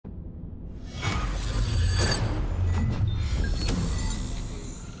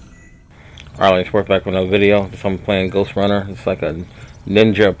Alright, we're back with another video. So I'm playing Ghostrunner. It's like a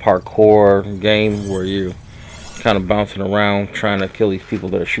ninja parkour game where you kind of bouncing around trying to kill these people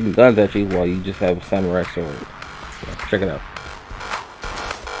that are shooting guns at you while you just have a samurai sword. So check it out.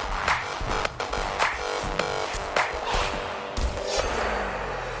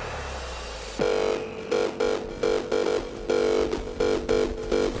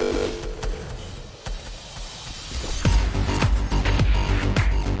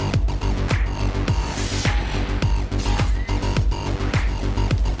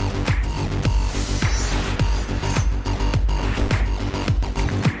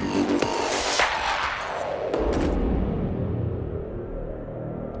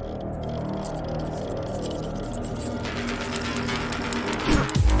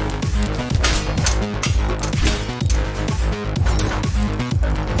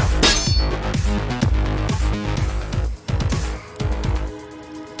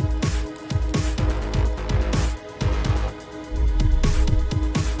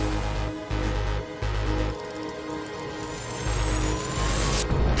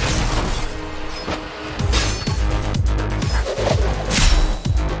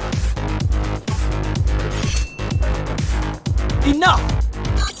 Enough!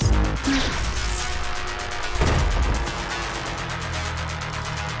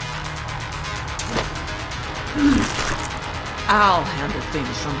 I'll handle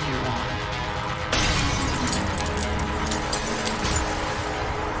things from here on.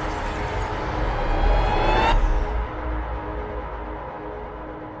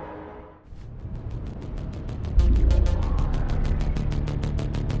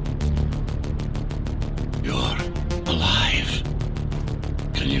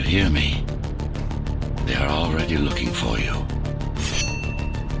 Can you hear me? They are already looking for you.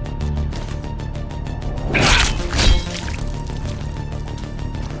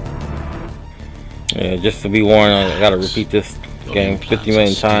 Yeah, just to be warned, I gotta repeat this game 50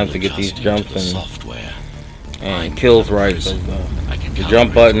 million times to get these jumps and kills right. So the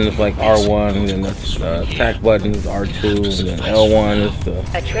jump button is like R1, and then the attack button is R2, and then L1 is to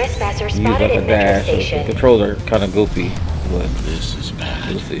use like a dash. So the controls are kind of goofy, but this is bad.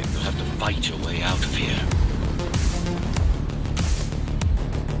 We'll see. You'll have to fight your way out of here.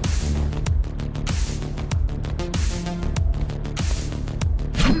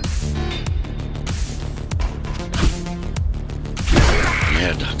 The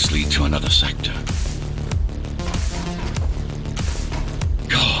air ducts lead to another sector.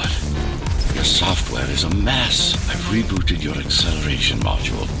 God, your software is a mess. I've rebooted your acceleration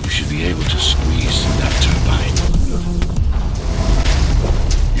module. You should be able to squeeze through that turbine.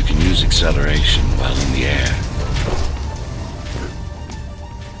 You can use acceleration while in the air.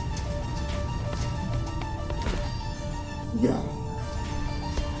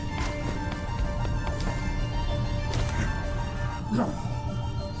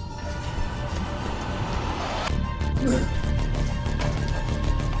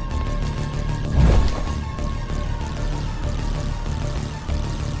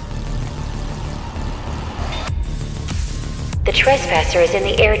 The trespasser is in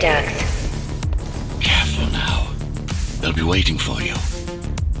the air ducts. Careful now. They'll be waiting for you.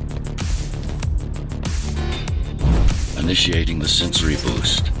 Initiating the sensory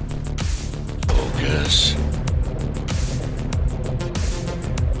boost. Focus.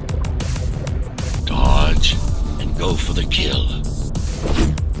 Dodge and go for the kill.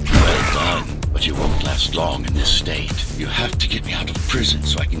 Well done, but you won't last long in this state. You have to get me out of prison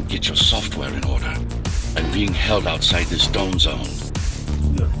so I can get your software in order. I'm being held outside this dome zone.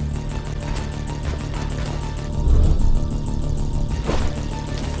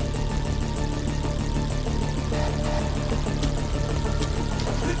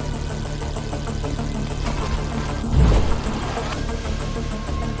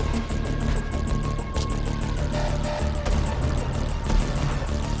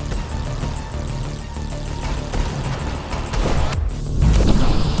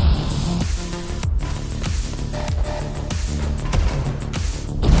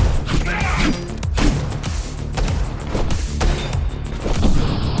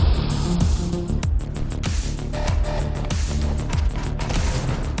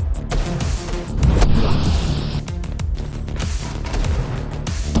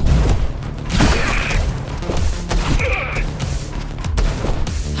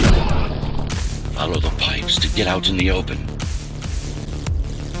 Follow the pipes to get out in the open.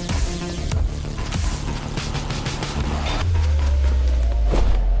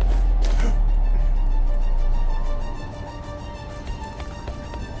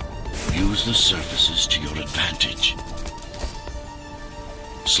 Use the surfaces to your advantage.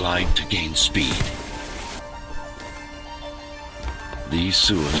 Slide to gain speed. These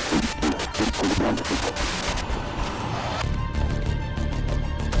sewers...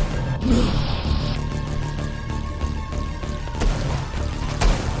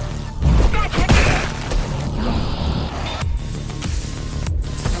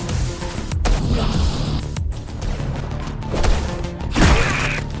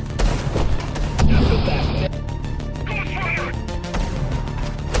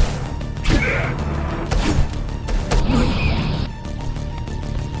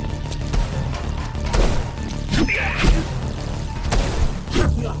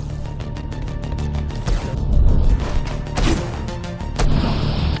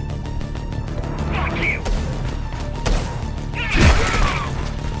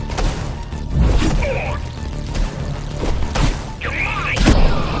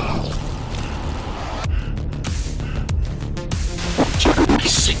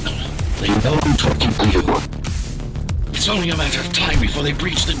 It's only a matter of time before they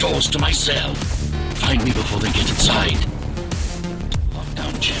breach the doors to my cell. Find me before they get inside.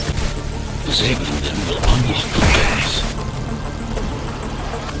 Lockdown chip. Disabling them will unlock the doors.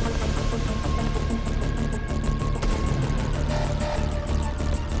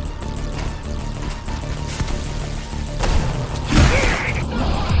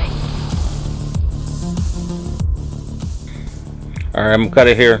 Alright, I'm gonna cut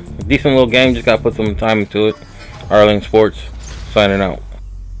it here. Decent little game, just gotta put some time into it. Arling Sports, signing out.